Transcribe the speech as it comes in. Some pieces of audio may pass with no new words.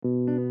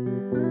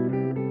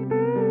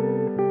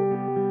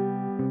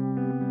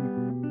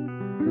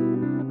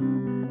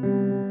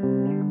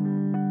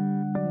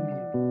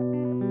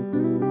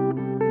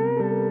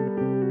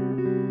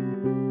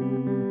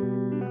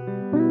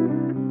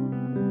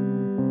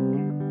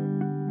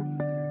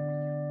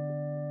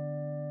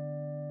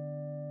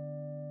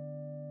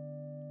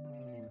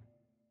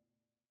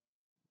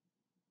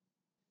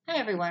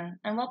everyone,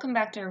 and welcome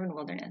back to Urban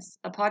Wilderness,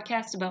 a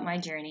podcast about my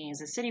journey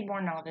as a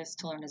city-born novice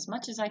to learn as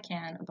much as I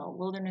can about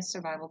wilderness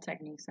survival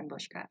techniques and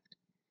bushcraft.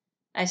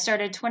 I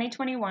started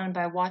 2021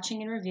 by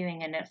watching and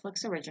reviewing a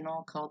Netflix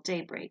original called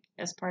Daybreak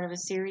as part of a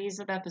series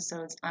of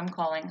episodes I'm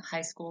calling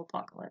High School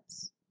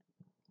Apocalypse.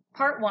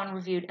 Part 1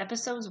 reviewed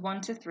episodes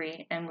 1 to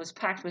 3 and was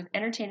packed with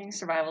entertaining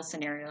survival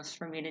scenarios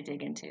for me to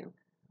dig into.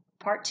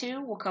 Part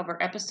 2 will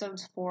cover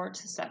episodes 4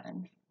 to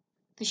 7.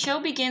 The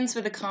show begins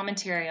with a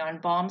commentary on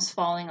bombs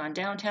falling on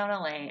downtown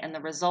LA and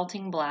the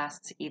resulting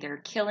blasts either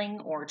killing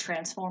or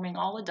transforming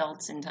all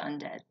adults into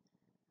undead.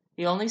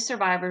 The only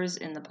survivors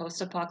in the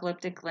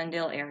post-apocalyptic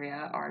Glendale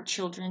area are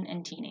children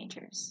and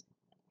teenagers.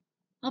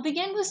 I'll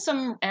begin with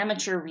some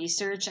amateur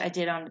research I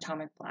did on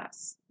atomic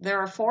blasts. There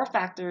are 4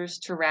 factors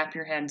to wrap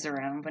your heads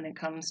around when it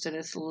comes to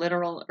this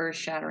literal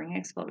earth-shattering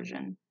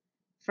explosion.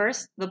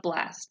 First, the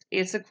blast.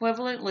 Its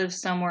equivalent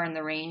lives somewhere in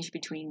the range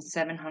between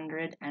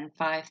 700 and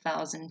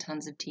 5,000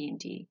 tons of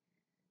TNT.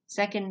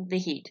 Second, the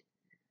heat.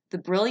 The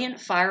brilliant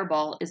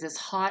fireball is as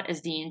hot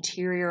as the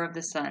interior of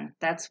the sun.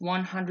 That's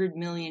 100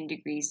 million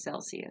degrees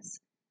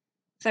Celsius.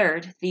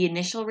 Third, the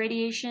initial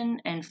radiation.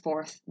 And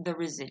fourth, the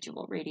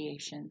residual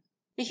radiation.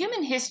 The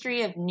human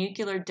history of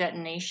nuclear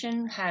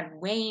detonation had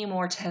way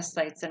more test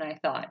sites than I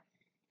thought.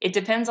 It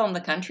depends on the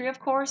country,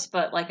 of course,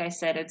 but like I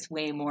said, it's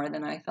way more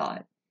than I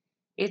thought.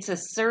 It's a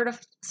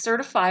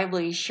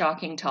certifiably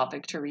shocking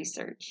topic to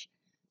research.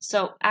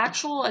 So,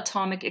 actual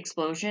atomic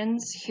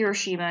explosions,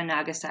 Hiroshima and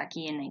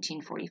Nagasaki in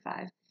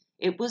 1945.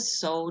 It was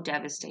so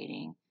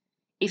devastating.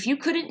 If you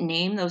couldn't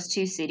name those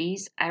 2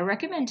 cities, I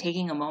recommend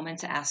taking a moment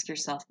to ask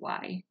yourself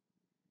why.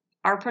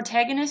 Our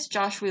protagonist,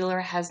 Josh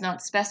Wheeler, has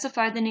not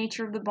specified the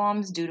nature of the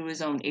bombs due to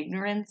his own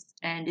ignorance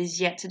and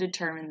is yet to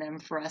determine them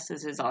for us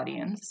as his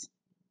audience.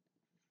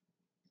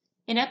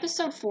 In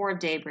episode 4 of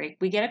Daybreak,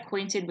 we get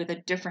acquainted with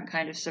a different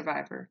kind of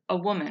survivor, a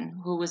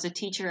woman who was a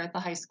teacher at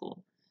the high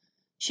school.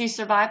 She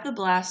survived the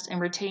blast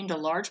and retained a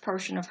large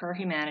portion of her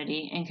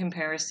humanity in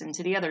comparison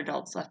to the other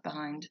adults left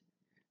behind.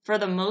 For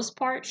the most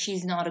part,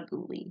 she's not a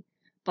ghoulie,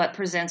 but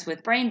presents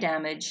with brain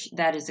damage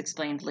that is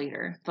explained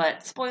later.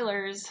 But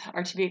spoilers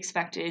are to be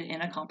expected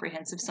in a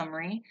comprehensive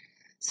summary.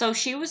 So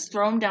she was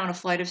thrown down a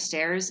flight of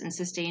stairs and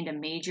sustained a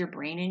major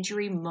brain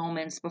injury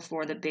moments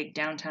before the big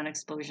downtown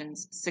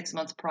explosions 6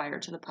 months prior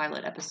to the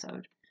pilot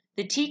episode.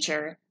 The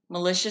teacher,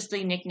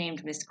 maliciously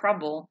nicknamed Miss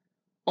Crumble,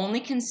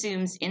 only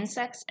consumes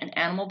insects and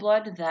animal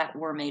blood that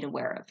we're made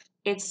aware of.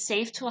 It's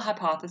safe to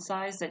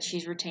hypothesize that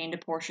she's retained a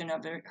portion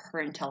of her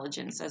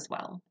intelligence as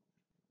well.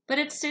 But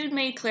it's soon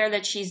made clear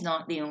that she's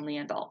not the only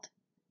adult.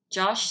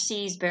 Josh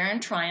sees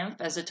Baron Triumph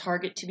as a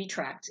target to be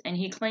tracked, and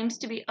he claims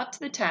to be up to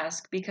the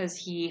task because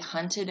he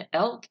hunted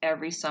elk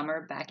every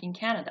summer back in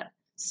Canada.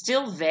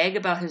 Still vague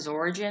about his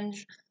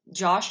origins,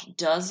 Josh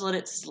does let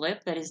it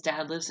slip that his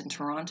dad lives in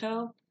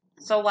Toronto.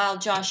 So while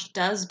Josh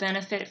does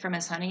benefit from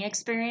his hunting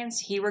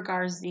experience, he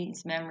regards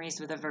these memories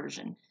with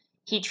aversion.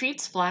 He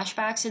treats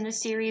flashbacks in the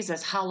series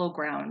as hollow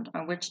ground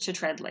on which to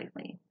tread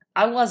lightly.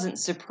 I wasn't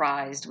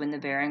surprised when the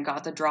Baron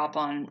got the drop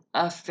on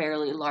a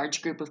fairly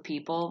large group of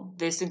people.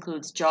 This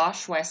includes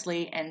Josh,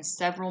 Wesley, and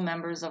several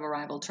members of a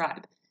rival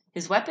tribe.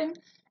 His weapon?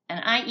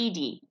 An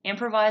IED,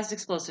 improvised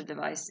explosive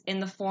device, in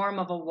the form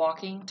of a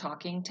walking,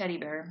 talking teddy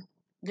bear.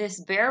 This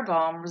bear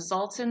bomb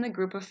results in the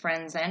group of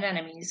friends and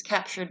enemies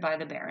captured by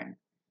the Baron.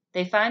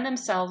 They find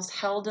themselves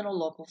held in a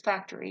local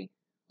factory.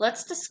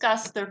 Let's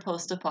discuss their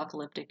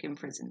post-apocalyptic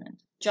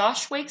imprisonment.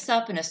 Josh wakes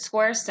up in a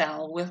square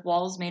cell with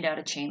walls made out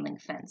of chain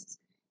link fence.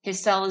 His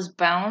cell is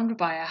bound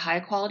by a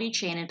high-quality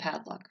chain and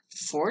padlock.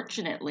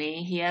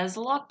 Fortunately, he has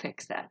a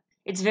lockpick set.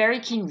 It's very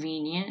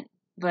convenient,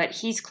 but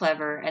he's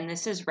clever, and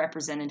this is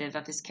representative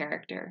of his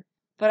character.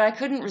 But I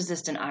couldn't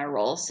resist an eye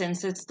roll,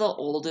 since it's the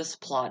oldest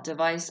plot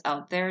device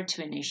out there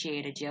to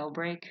initiate a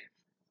jailbreak.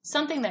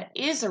 Something that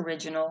is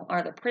original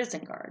are the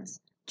prison guards.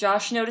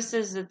 Josh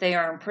notices that they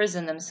are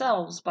imprisoned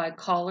themselves by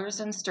collars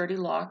and sturdy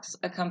locks,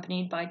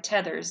 accompanied by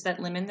tethers that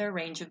limit their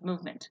range of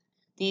movement.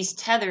 These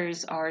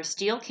tethers are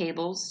steel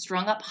cables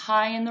strung up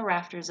high in the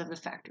rafters of the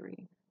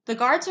factory. The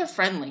guards are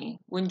friendly.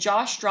 When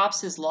Josh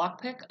drops his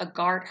lockpick, a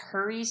guard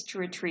hurries to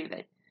retrieve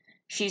it.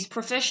 She's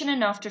proficient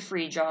enough to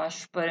free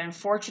Josh, but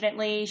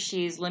unfortunately,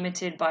 she's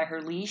limited by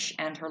her leash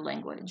and her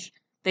language.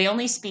 They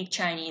only speak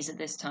Chinese at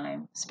this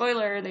time.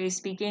 Spoiler, they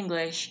speak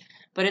English,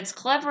 but it's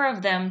clever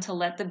of them to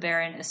let the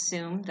Baron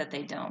assume that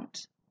they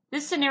don't.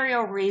 This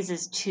scenario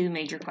raises 2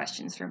 major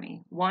questions for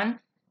me. 1,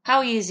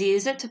 how easy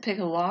is it to pick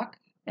a lock?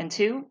 And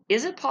 2,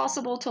 is it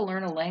possible to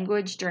learn a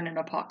language during an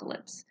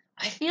apocalypse?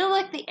 I feel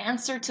like the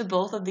answer to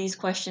both of these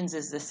questions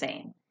is the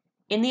same.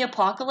 In the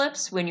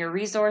apocalypse, when your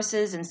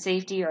resources and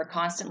safety are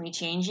constantly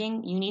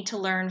changing, you need to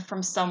learn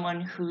from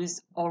someone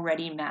who's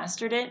already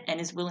mastered it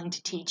and is willing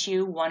to teach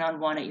you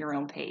one-on-one at your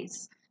own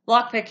pace.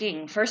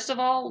 Lockpicking. First of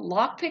all,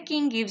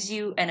 lockpicking gives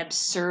you an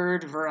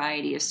absurd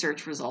variety of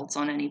search results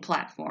on any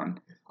platform.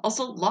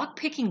 Also,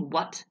 lockpicking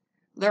what?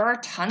 There are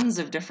tons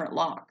of different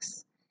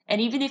locks. And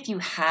even if you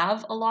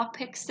have a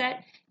lockpick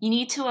set, you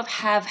need to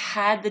have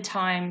had the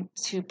time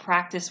to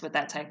practice with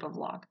that type of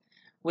lock.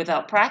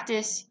 Without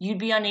practice, you'd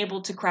be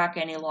unable to crack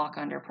any lock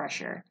under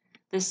pressure.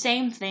 The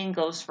same thing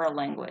goes for a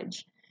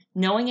language.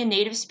 Knowing a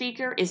native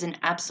speaker is an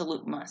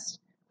absolute must.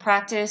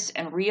 Practice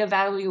and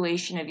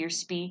reevaluation of your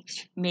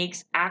speech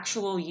makes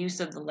actual use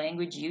of the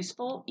language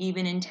useful,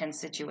 even in tense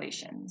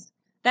situations.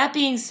 That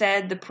being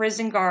said, the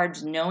prison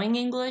guards knowing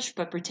English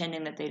but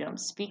pretending that they don't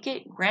speak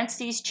it grants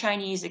these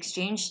Chinese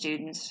exchange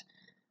students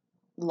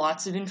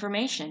lots of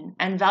information,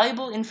 and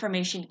valuable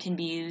information can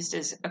be used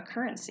as a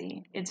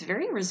currency. It's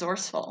very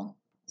resourceful.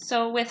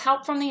 So, with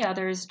help from the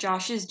others,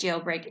 Josh's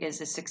jailbreak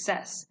is a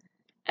success.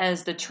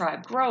 As the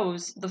tribe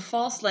grows, the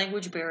false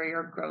language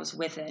barrier grows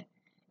with it.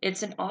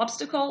 It's an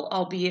obstacle,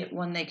 albeit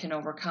one they can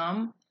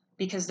overcome,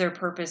 because their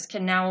purpose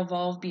can now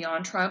evolve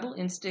beyond tribal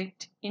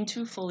instinct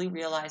into fully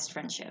realized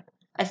friendship.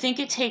 I think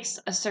it takes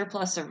a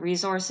surplus of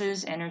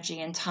resources, energy,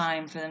 and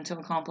time for them to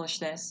accomplish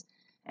this.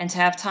 And to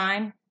have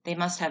time, they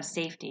must have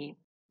safety.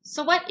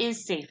 So what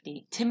is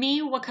safety? To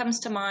me, what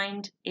comes to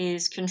mind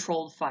is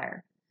controlled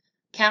fire.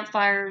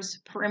 Campfires,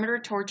 perimeter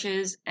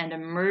torches, and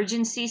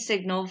emergency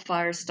signal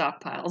fire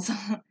stockpiles.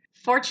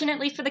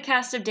 Fortunately for the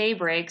cast of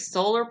Daybreak,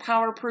 solar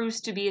power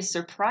proves to be a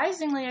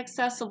surprisingly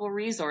accessible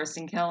resource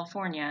in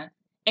California.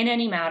 In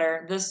any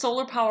matter, the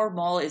solar power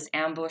mall is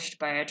ambushed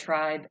by a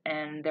tribe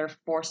and they're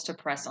forced to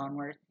press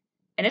onward.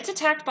 And it's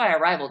attacked by a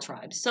rival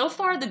tribe. So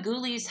far, the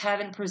ghoulies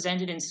haven't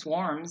presented in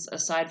swarms,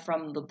 aside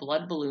from the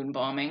blood balloon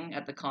bombing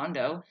at the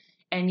condo,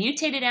 and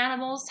mutated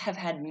animals have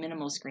had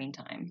minimal screen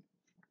time.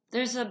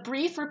 There's a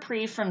brief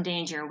reprieve from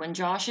danger when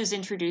Josh is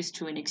introduced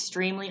to an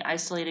extremely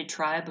isolated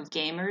tribe of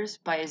gamers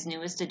by his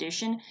newest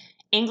addition,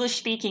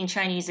 English-speaking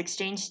Chinese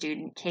exchange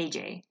student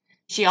KJ.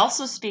 She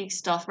also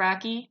speaks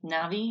Dothraki,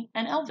 Na'vi,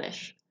 and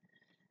Elvish.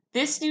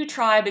 This new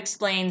tribe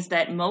explains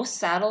that most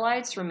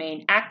satellites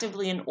remain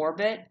actively in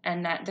orbit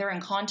and that they're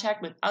in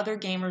contact with other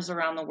gamers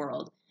around the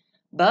world.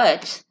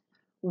 But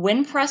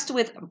when pressed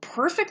with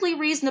perfectly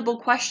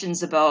reasonable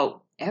questions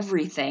about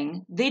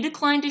everything, they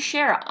decline to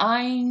share.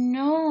 I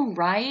know,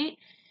 right?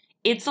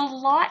 It's a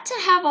lot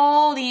to have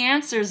all the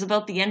answers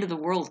about the end of the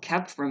world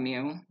kept from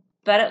you.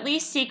 But at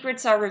least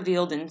secrets are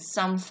revealed in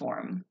some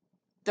form.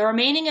 The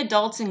remaining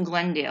adults in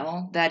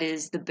Glendale, that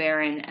is, the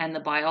Baron and the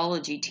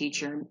biology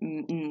teacher,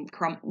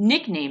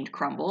 nicknamed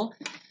Crumble,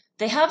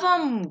 they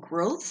have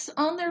growths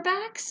on their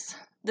backs.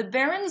 The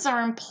Baron's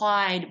are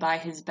implied by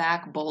his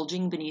back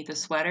bulging beneath a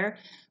sweater,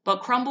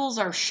 but Crumble's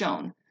are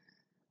shown.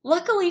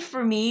 Luckily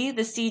for me,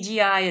 the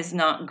CGI is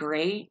not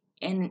great,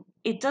 and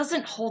it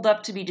doesn't hold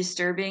up to be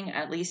disturbing,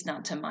 at least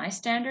not to my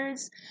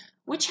standards,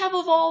 which have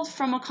evolved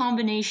from a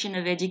combination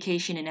of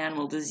education in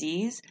animal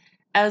disease,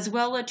 as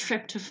well as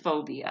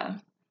tryptophobia.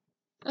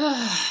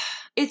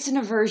 It's an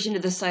aversion to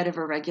the sight of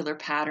irregular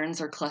patterns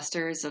or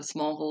clusters of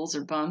small holes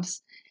or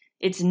bumps.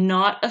 It's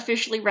not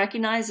officially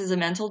recognized as a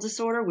mental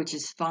disorder, which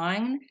is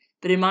fine,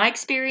 but in my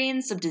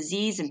experience of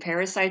disease and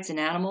parasites in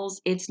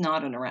animals, it's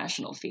not an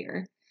irrational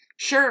fear.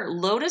 Sure,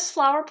 lotus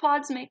flower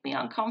pods make me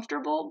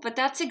uncomfortable, but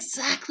that's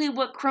exactly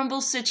what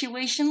Crumble's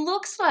situation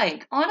looks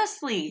like,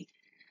 honestly.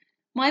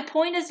 My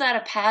point is that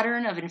a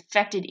pattern of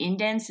infected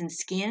indents in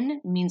skin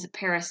means a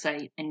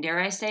parasite, and dare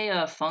I say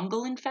a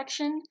fungal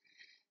infection?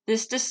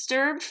 This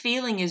disturbed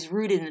feeling is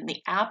rooted in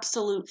the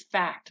absolute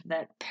fact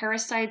that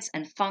parasites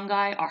and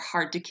fungi are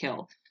hard to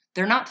kill.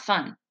 They're not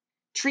fun.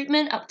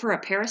 Treatment for a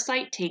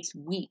parasite takes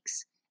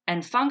weeks,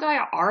 and fungi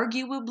are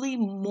arguably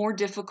more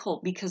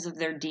difficult because of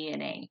their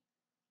DNA.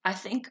 I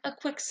think a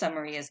quick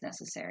summary is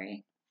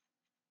necessary.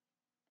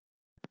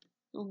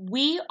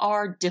 We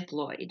are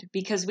diploid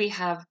because we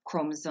have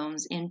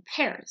chromosomes in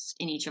pairs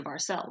in each of our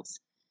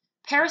cells.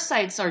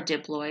 Parasites are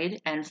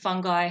diploid, and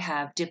fungi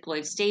have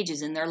diploid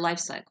stages in their life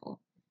cycle.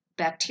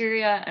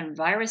 Bacteria and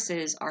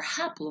viruses are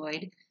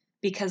haploid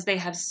because they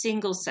have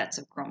single sets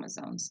of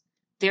chromosomes.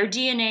 Their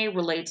DNA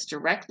relates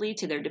directly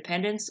to their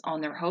dependence on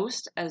their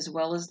host as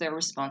well as their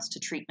response to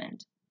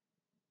treatment.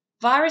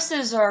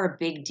 Viruses are a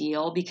big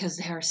deal because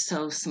they are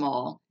so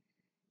small.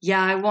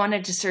 Yeah, I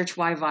wanted to search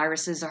why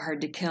viruses are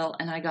hard to kill,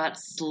 and I got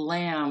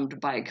slammed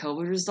by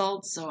COVID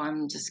results, so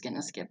I'm just going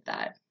to skip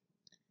that.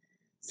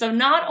 So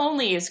not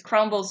only is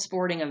Crumble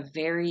sporting a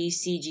very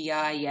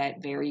CGI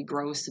yet very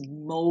gross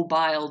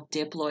mobile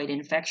diploid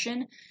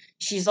infection,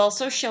 she's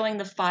also showing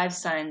the 5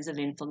 signs of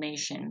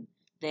inflammation.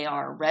 They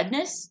are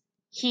redness,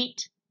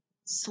 heat,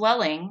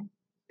 swelling,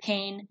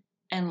 pain,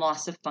 and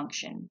loss of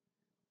function.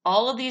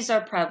 All of these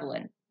are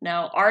prevalent.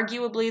 Now,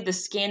 arguably, the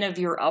skin of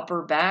your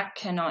upper back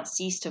cannot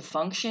cease to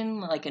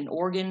function like an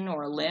organ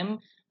or a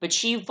limb, but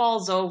she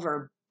falls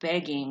over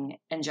begging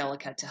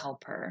Angelica to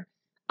help her.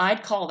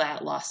 I'd call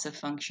that loss of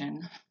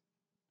function.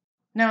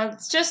 Now,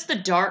 it's just the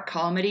dark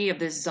comedy of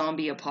this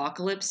zombie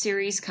apocalypse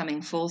series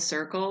coming full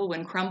circle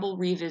when Crumble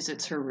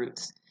revisits her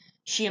roots.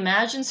 She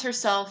imagines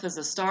herself as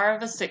a star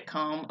of a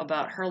sitcom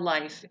about her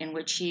life in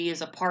which she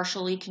is a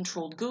partially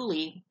controlled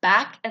ghoulie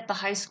back at the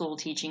high school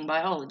teaching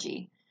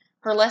biology.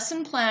 Her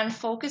lesson plan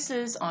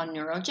focuses on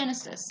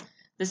neurogenesis,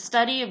 the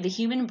study of the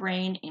human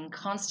brain in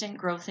constant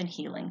growth and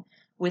healing,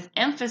 with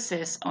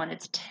emphasis on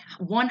its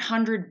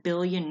 100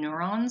 billion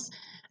neurons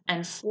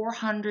and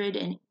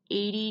 480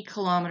 80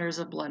 kilometers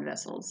of blood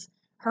vessels.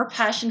 Her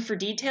passion for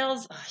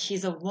details,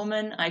 she's a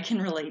woman I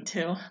can relate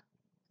to.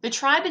 The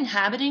tribe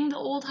inhabiting the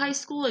old high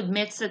school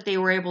admits that they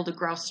were able to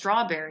grow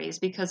strawberries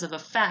because of a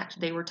fact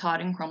they were taught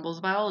in Crumble's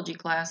biology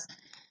class.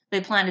 They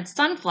planted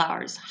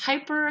sunflowers,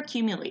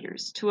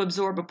 hyperaccumulators, to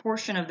absorb a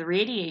portion of the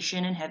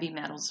radiation and heavy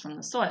metals from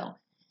the soil.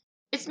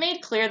 It's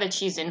made clear that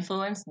she's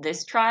influenced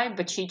this tribe,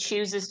 but she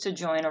chooses to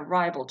join a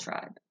rival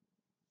tribe,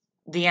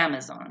 the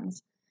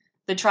Amazons,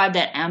 the tribe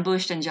that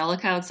ambushed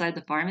Angelica outside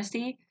the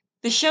pharmacy.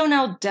 The show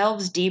now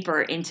delves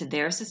deeper into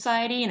their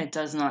society, and it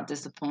does not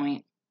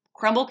disappoint.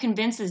 Crumble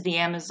convinces the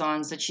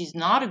Amazons that she's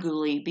not a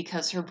ghoulie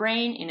because her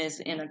brain is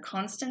in a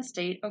constant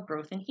state of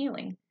growth and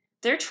healing.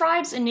 Their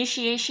tribe's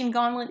initiation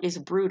gauntlet is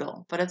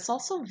brutal, but it's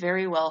also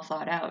very well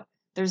thought out.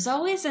 There's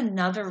always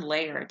another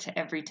layer to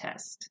every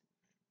test.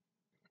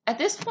 At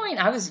this point,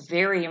 I was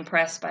very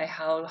impressed by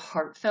how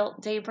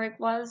heartfelt Daybreak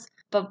was,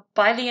 but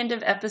by the end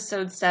of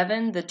episode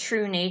 7, the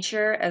true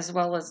nature as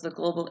well as the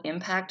global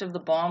impact of the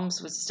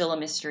bombs was still a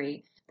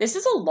mystery. This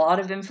is a lot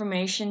of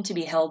information to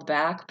be held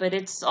back, but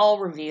it's all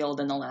revealed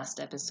in the last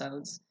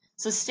episodes.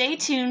 So stay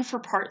tuned for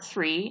part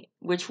 3,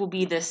 which will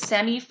be the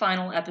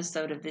semi-final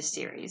episode of this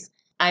series.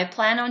 I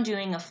plan on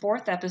doing a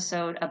 4th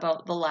episode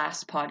about the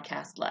last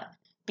podcast left.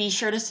 Be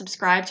sure to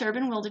subscribe to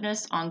Urban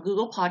Wilderness on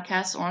Google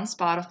Podcasts or on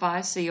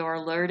Spotify so you're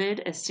alerted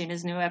as soon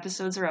as new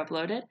episodes are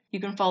uploaded. You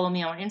can follow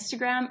me on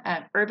Instagram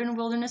at Urban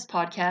Wilderness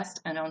Podcast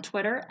and on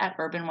Twitter at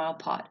Urban Wild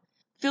Pod.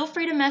 Feel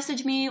free to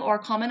message me or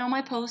comment on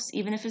my posts,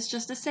 even if it's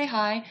just to say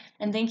hi,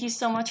 and thank you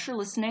so much for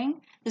listening.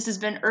 This has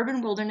been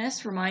Urban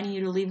Wilderness, reminding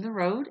you to leave the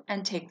road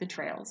and take the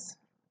trails.